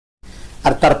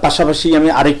তার পাশাপাশি আমি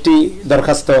আরেকটি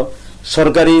দরখাস্ত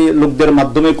সরকারি লোকদের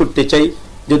মাধ্যমে করতে চাই,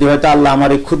 যদি হয়তো আল্লাহ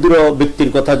আমার এই ক্ষুদ্র ব্যক্তির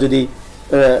কথা যদি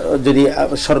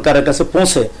সরকারের কাছে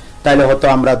পৌঁছে তাহলে হয়তো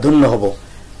আমরা ধন্য হব।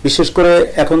 বিশেষ করে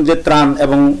এখন যে ত্রাণ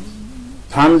এবং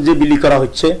ফান্ড যে বিলি করা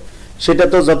হচ্ছে সেটা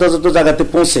তো যথাযথ জায়গাতে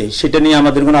পৌঁছে, সেটা নিয়ে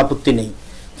আমাদের কোনো আপত্তি নেই।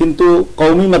 কিন্তু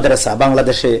কওমি মাদ্রাসা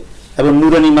বাংলাদেশে এবং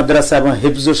নুরানি মাদ্রাসা এবং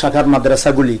হেফজু শাখার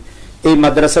মাদ্রাসাগুলি, এই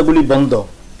মাদ্রাসাগুলি বন্ধ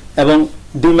এবং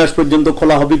 2 মাস পর্যন্ত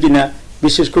খোলা হবে কিনা,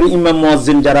 বিশেষ করে ইমাম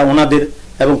মুয়াজ্জিন যারা ওনাদের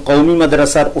এবং কওমি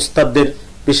মাদ্রাসার উস্তাদদের,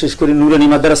 বিশেষ করে নুরানি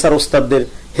মাদ্রাসার উস্তাদদের,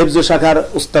 হেফজু শাখার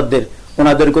উস্তাদদের,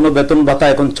 ওনাদের কোনো বেতন ভাতা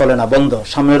এখন চলে না, বন্ধ।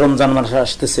 সামনে রমজান মাস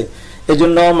আসতেছে,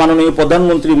 এজন্য মাননীয়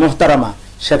প্রধানমন্ত্রী মোহতারামা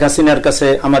শেখ হাসিনার কাছে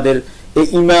আমাদের এই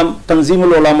ইমাম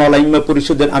তানজিমুল উলামা ওয়াল আইম্মা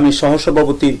পরিষদের আমি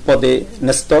সহসভাপতির পদে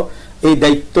ন্যস্ত, এই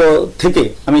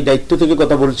দায়িত্ব থেকে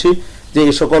কথা বলছি যে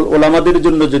এই সকল ওলামাদের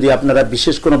জন্য যদি আপনারা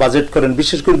বিশেষ কোনো বাজেট করেন,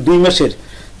 বিশেষ করে 2 মাসের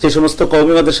যে সমস্ত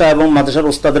কওমি মাদ্রাসা এবং মাদ্রাসার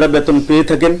ওস্তাদরা বেতন পেয়ে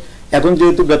থাকেন, এখন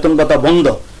যেহেতু বেতন ভাতা বন্ধ,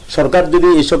 সরকার যদি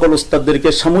এই সকল ওস্তাদদেরকে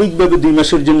সাময়িকভাবে 2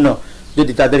 মাসের জন্য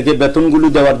যদি তাদেরকে বেতনগুলো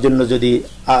দেওয়ার জন্য যদি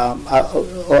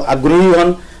আগ্রহী হন,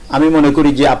 আমি মনে করি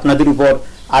যে আপনাদের উপর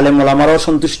আলেম ওলামারাও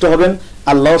সন্তুষ্ট হবেন,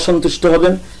 আল্লাহও সন্তুষ্ট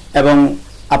হবেন এবং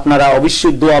আপনারা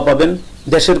অবশ্যই দোয়া পাবেন,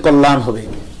 দেশের কল্যাণ হবে।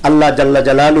 আল্লাহ জাল্লা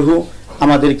জালালুহু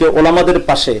আমাদেরকে ওলামাদের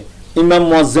পাশে, ইমাম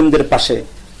মুয়াজ্জিনদের পাশে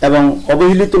এবং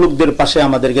অবহেলিত লোকদের পাশে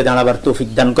আমাদেরকে দাঁড়াবার তৌফিক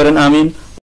দান করেন, আমিন।